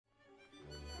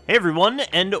Hey everyone,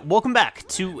 and welcome back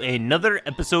to another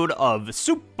episode of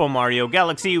Super Mario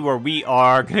Galaxy, where we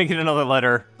are gonna get another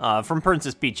letter from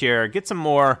Princess Peach here. Get some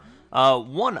more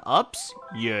 1-ups.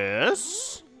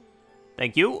 Yes.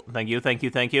 Thank you, thank you, thank you,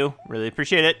 thank you. Really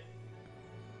appreciate it.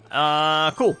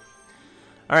 Cool.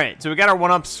 Alright, so we got our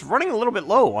 1-ups running a little bit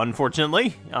low,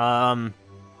 unfortunately. Not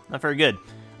very good.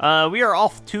 We are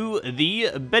off to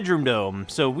the bedroom dome.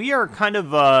 So we are kind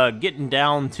of getting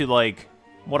down to like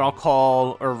what I'll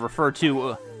call or refer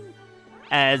to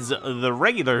as the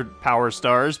regular power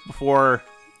stars before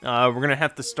we're gonna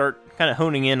have to start kind of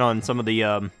honing in on some of the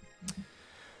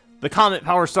comet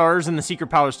power stars and the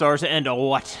secret power stars and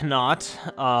whatnot.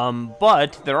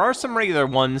 But there are some regular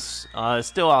ones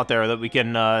still out there that we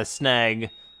can snag.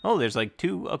 Oh, there's like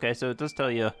 2. Okay, so it does tell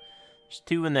you there's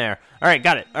 2 in there. All right,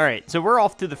 got it. All right, so we're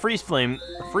off to the Freezeflame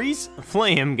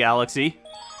Galaxy.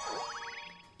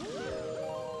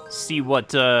 See what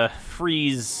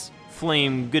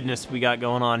Freezeflame goodness we got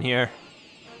going on here.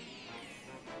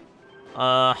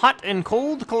 Hot and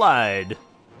cold collide.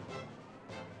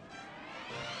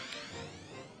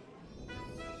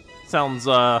 Sounds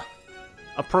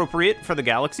appropriate for the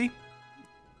galaxy.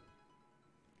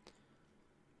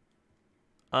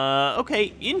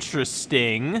 Okay,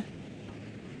 interesting.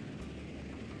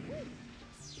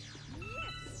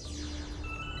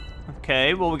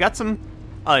 Okay, well we got some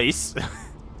ice.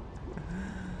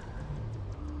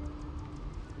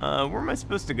 Where am I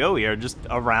supposed to go here? Just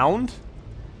around?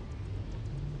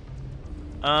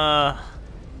 Hello?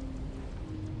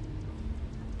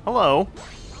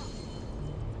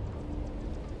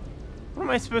 What am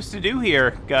I supposed to do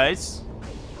here, guys?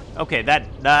 Okay,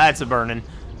 that's a burnin'.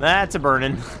 That's a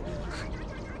burnin'.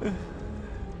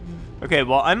 Okay,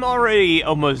 well, I'm already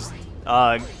almost,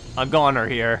 a goner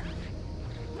here.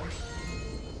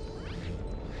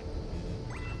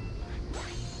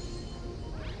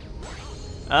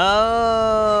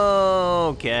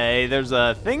 Oh, okay, there's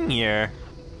a thing here.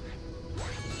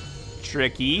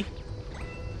 Tricky.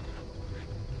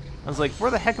 I was like,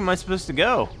 where the heck am I supposed to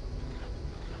go?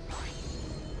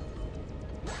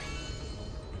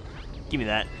 Give me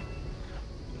that.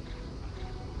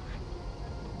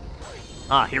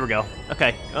 Ah, here we go.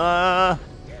 Okay,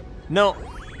 no.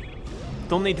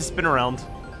 Don't need to spin around.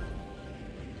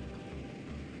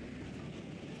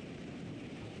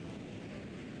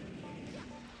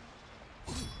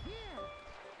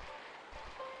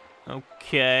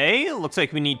 Okay, looks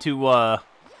like we need to,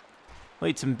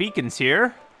 light some beacons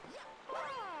here.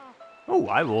 Oh,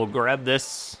 I will grab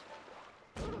this.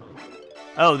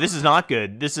 Oh, this is not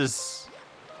good. This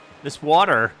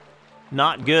water,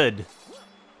 not good.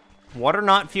 Water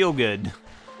not feel good.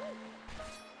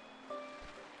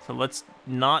 So let's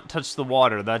not touch the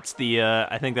water. That's the,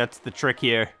 I think that's the trick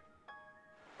here.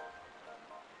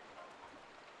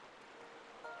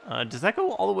 Does that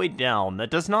go all the way down? That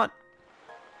does not.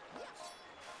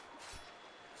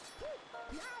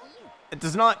 It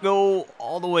does not go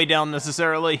all the way down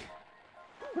necessarily.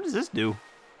 What does this do?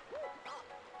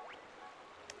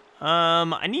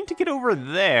 I need to get over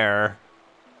there.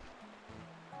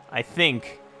 I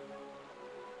think.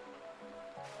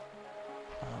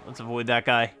 Let's avoid that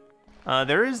guy.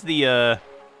 There is the,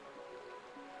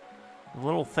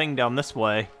 little thing down this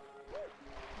way.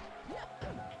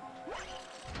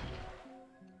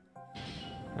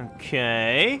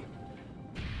 Okay.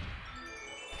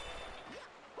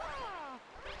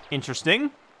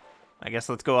 Interesting. I guess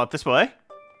let's go out this way.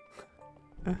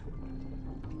 It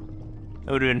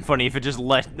would have been funny if it just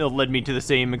led me to the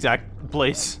same exact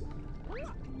place.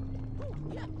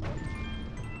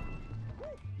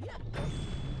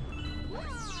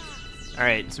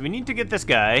 Alright, so we need to get this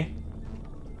guy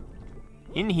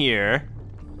in here,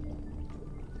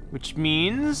 which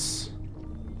means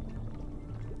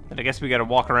that I guess we gotta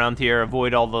walk around here,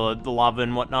 avoid all the lava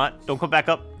and whatnot. Don't come back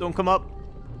up. Don't come up.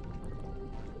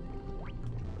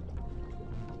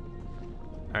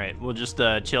 Alright, we'll just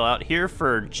chill out here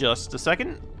for just a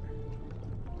second.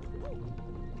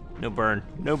 No burn.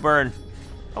 No burn.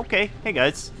 Okay. Hey,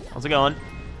 guys. How's it going?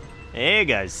 Hey,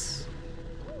 guys.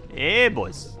 Hey,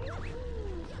 boys.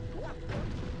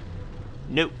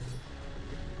 Nope.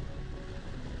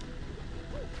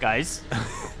 Guys.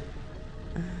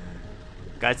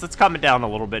 Guys, let's calm it down a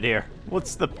little bit here.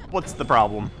 What's the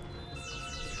problem?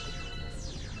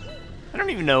 I don't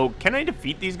even know. Can I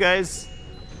defeat these guys?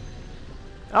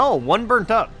 Oh, 1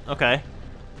 burnt up. Okay.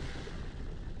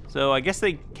 So I guess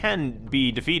they can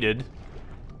be defeated.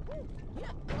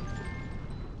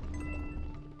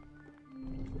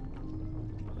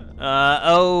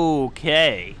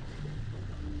 Okay.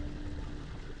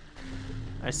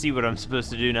 I see what I'm supposed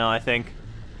to do now, I think.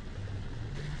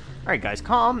 Alright, guys,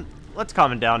 let's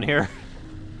calm it down here.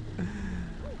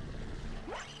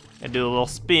 Gonna do a little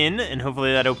spin, and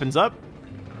hopefully that opens up.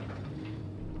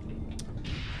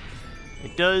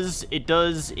 It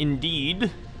does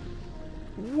indeed.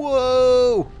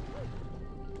 Whoa!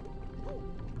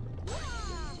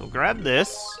 So grab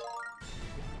this.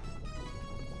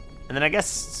 And then I guess,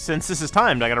 since this is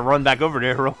timed, I gotta run back over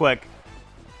there real quick.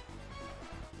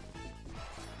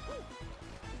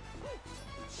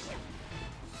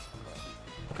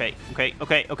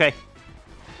 Okay.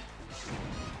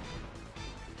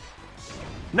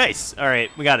 Nice! Alright,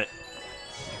 we got it.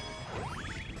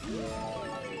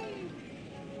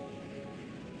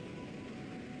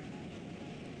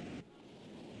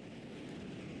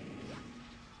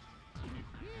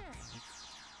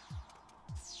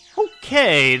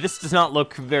 Okay, this does not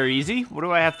look very easy. What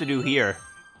do I have to do here?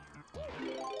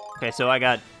 Okay, so I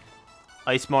got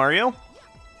Ice Mario.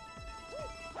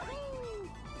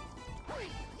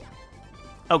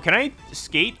 Oh, can I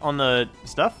skate on the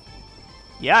stuff?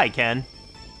 Yeah, I can.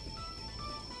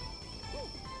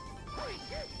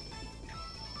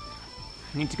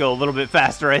 I need to go a little bit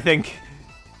faster, I think.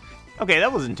 Okay,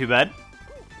 that wasn't too bad.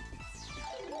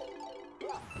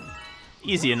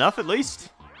 Easy enough, at least.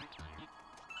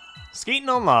 Skating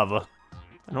on lava.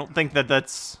 I don't think that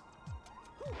that's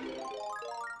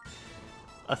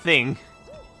a thing.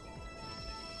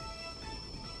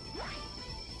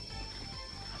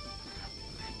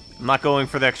 I'm not going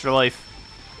for the extra life.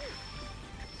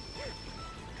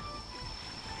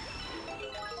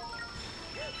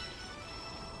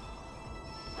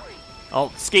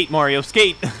 Oh, skate, Mario,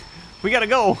 skate! We gotta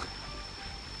go!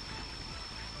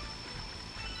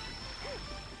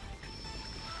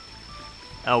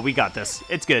 Oh, we got this.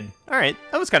 It's good. Alright,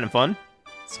 that was kind of fun.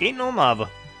 Skating on lava.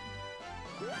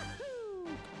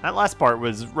 That last part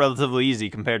was relatively easy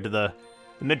compared to the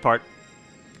mid part.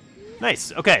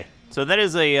 Nice, okay. So that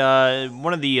is a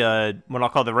one of the, what I'll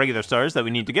call the regular stars that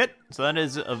we need to get. So that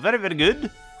is very, very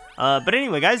good. But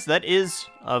anyway, guys, that is,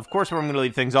 of course, where I'm going to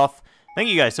leave things off. Thank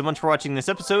you guys so much for watching this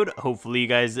episode. Hopefully you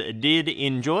guys did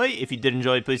enjoy. If you did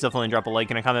enjoy, please definitely drop a like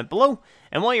and a comment below.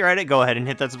 And while you're at it, go ahead and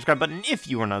hit that subscribe button if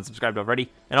you are not subscribed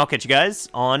already. And I'll catch you guys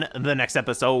on the next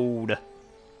episode.